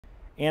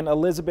and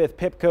Elizabeth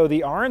Pipko, the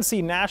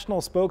RNC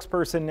national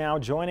spokesperson, now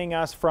joining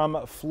us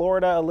from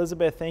Florida.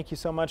 Elizabeth, thank you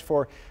so much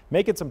for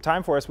making some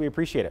time for us. We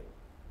appreciate it.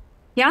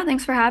 Yeah,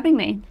 thanks for having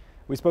me.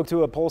 We spoke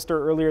to a pollster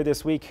earlier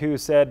this week who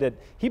said that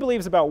he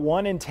believes about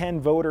 1 in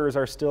 10 voters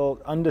are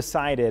still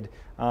undecided,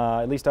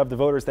 at least of the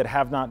voters that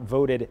have not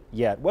voted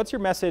yet. What's your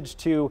message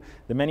to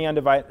the many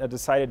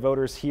undecided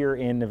voters here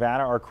in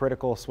Nevada, our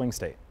critical swing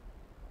state?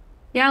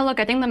 Yeah, look,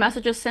 I think the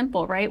message is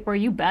simple, right? Were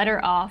you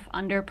better off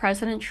under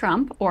President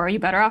Trump, or are you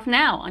better off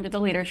now under the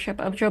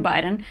leadership of Joe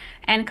Biden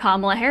and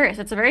Kamala Harris?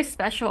 It's a very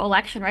special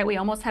election, right? We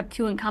almost have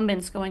two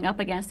incumbents going up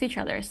against each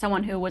other.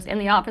 Someone who was in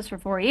the office for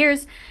 4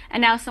 years,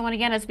 and now someone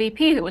again as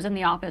VP who was in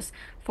the office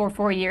for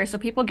 4 years. So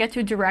people get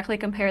to directly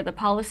compare the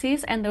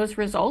policies and those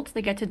results.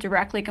 They get to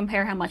directly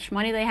compare how much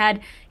money they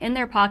had in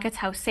their pockets,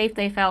 how safe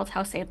they felt,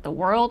 how safe the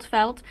world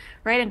felt,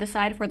 right? And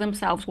decide for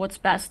themselves what's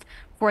best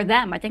for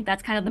them. I think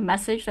that's kind of the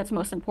message that's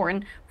most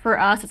important for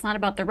us. It's not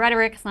about the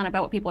rhetoric. It's not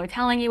about what people are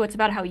telling you. It's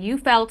about how you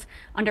felt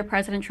under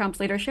President Trump's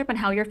leadership and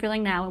how you're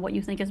feeling now and what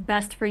you think is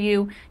best for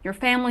you, your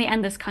family,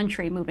 and this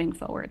country moving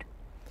forward.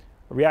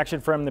 A reaction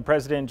from the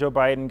president, Joe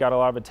Biden, got a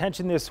lot of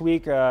attention this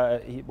week,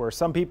 where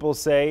some people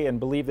say and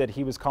believe that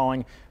he was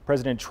calling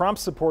President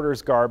Trump's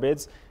supporters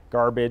garbage.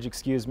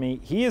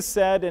 He has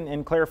said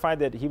and clarified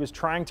that he was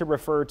trying to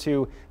refer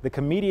to the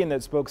comedian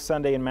that spoke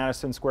Sunday in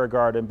Madison Square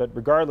Garden. But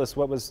regardless,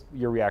 what was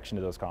your reaction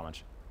to those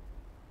comments?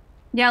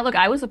 Yeah, look,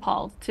 I was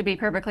appalled, to be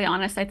perfectly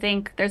honest. I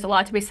think there's a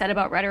lot to be said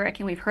about rhetoric,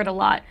 and we've heard a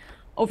lot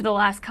over the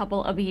last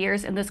couple of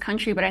years in this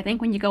country. But I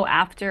think when you go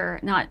after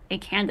not a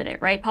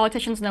candidate, right?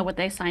 Politicians know what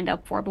they signed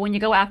up for. But when you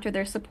go after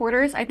their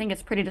supporters, I think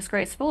it's pretty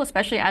disgraceful,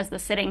 especially as the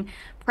sitting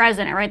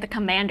president, right? The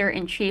commander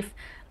in chief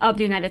of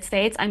the United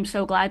States. I'm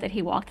so glad that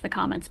he walked the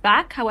comments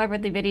back. However,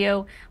 the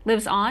video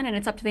lives on, and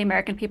it's up to the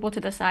American people to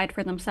decide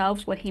for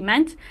themselves what he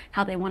meant,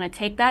 how they want to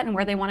take that, and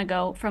where they want to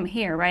go from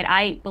here, right?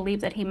 I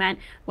believe that he meant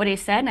what he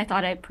said, and I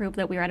thought I proved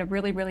that we are at a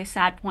really, really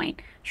sad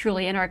point,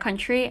 truly, in our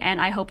country. And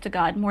I hope to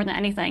God, more than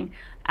anything,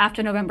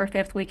 after November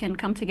 5th, we can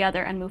come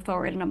together and move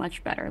forward in a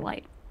much better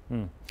light.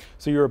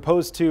 So you're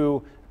opposed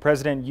to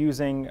president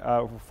using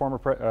former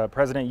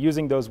president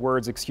using those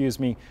words,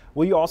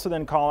 Will you also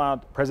then call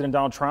out President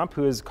Donald Trump,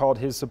 who has called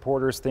his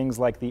supporters things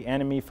like the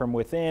enemy from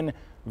within,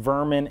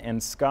 vermin,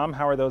 and scum?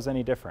 How are those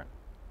any different?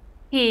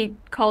 He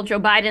called Joe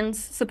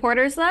Biden's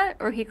supporters that,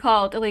 or he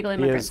called illegal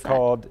immigrants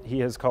that? He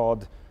has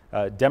called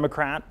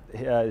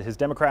his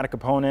Democratic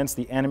opponents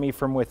the enemy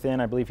from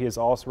within. I believe he has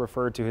also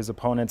referred to his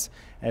opponents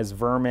as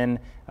vermin,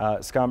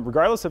 scum.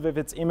 Regardless of if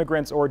it's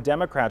immigrants or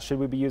Democrats, should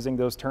we be using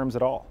those terms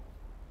at all?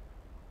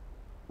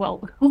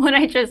 Well, what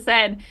I just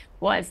said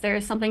was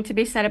there's something to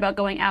be said about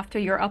going after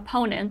your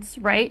opponents,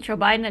 right? Joe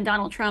Biden and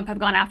Donald Trump have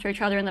gone after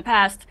each other in the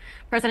past.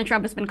 President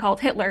Trump has been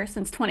called Hitler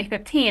since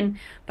 2015,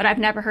 but I've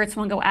never heard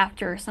someone go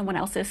after someone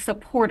else's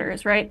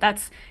supporters, right?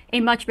 That's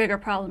a much bigger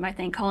problem, I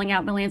think, calling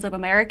out millions of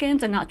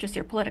Americans and not just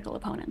your political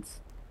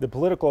opponents. The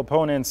political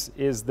opponents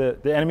is the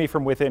enemy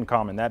from within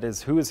common. That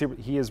is who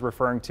he is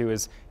referring to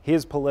as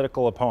his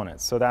political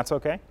opponents. So that's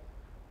okay?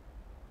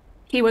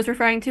 He was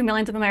referring to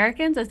millions of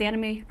Americans as the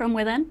enemy from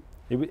within?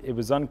 It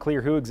was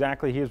unclear who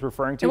exactly he is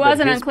referring to. It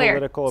wasn't unclear.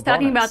 He's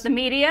talking about the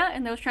media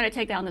and those trying to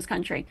take down this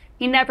country.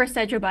 He never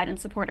said Joe Biden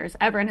supporters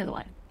ever in his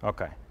life.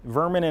 Okay.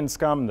 Vermin and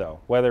scum,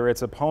 though, whether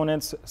it's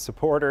opponents,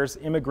 supporters,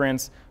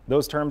 immigrants,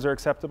 those terms are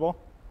acceptable?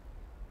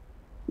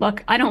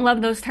 Look, I don't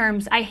love those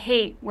terms. I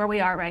hate where we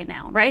are right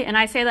now, right? And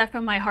I say that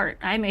from my heart.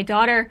 I'm a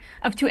daughter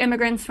of two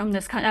immigrants from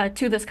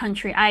to this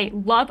country. I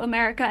love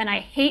America, and I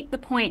hate the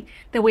point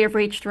that we have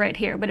reached right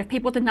here. But if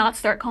people did not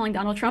start calling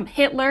Donald Trump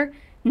Hitler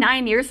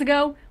 9 years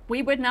ago,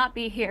 we would not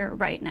be here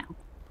right now.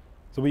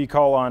 So will you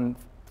call on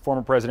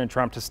former President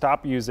Trump to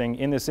stop using,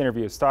 in this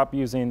interview, stop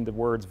using the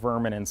words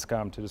vermin and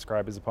scum to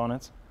describe his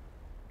opponents?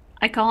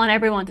 I call on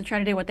everyone to try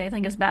to do what they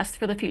think is best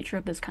for the future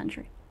of this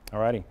country.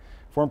 All righty.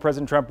 Former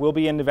President Trump will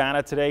be in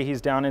Nevada today.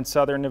 He's down in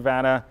southern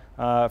Nevada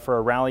for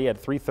a rally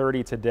at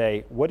 3:30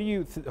 today. What do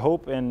you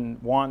hope and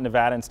want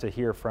Nevadans to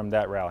hear from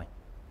that rally?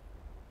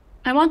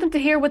 I want them to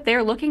hear what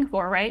they're looking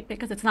for, right?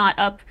 Because it's not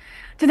up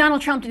to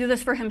Donald Trump to do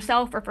this for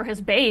himself or for his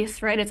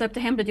base, right? It's up to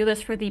him to do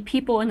this for the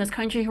people in this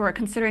country who are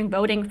considering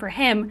voting for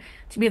him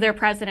to be their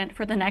president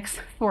for the next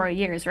 4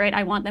 years, right?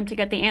 I want them to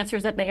get the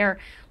answers that they are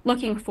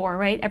looking for,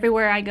 right?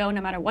 Everywhere I go,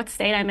 no matter what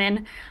state I'm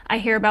in, I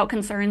hear about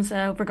concerns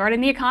regarding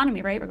the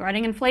economy, right?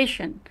 Regarding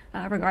inflation,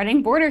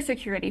 regarding border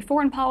security,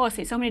 foreign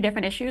policy, so many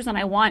different issues. And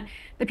I want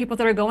the people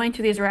that are going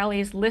to these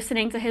rallies,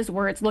 listening to his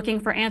words, looking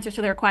for answers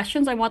to their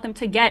questions. I want them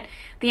to get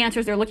the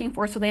answers they're looking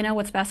for so they know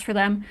what's best for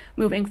them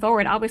moving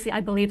forward. Obviously, I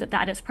believe that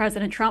that is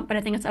President Trump, but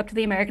I think it's up to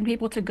the American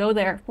people to go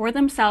there for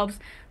themselves,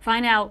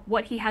 find out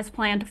what he has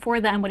planned for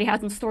them, what he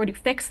has in store to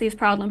fix these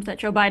problems that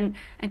Joe Biden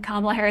and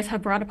Kamala Harris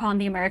have brought upon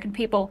the American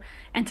people,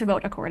 and to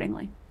vote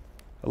accordingly.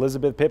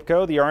 Elizabeth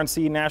Pipko, the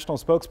RNC national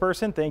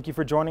spokesperson, thank you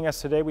for joining us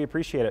today. We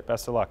appreciate it.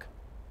 Best of luck.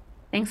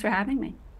 Thanks for having me.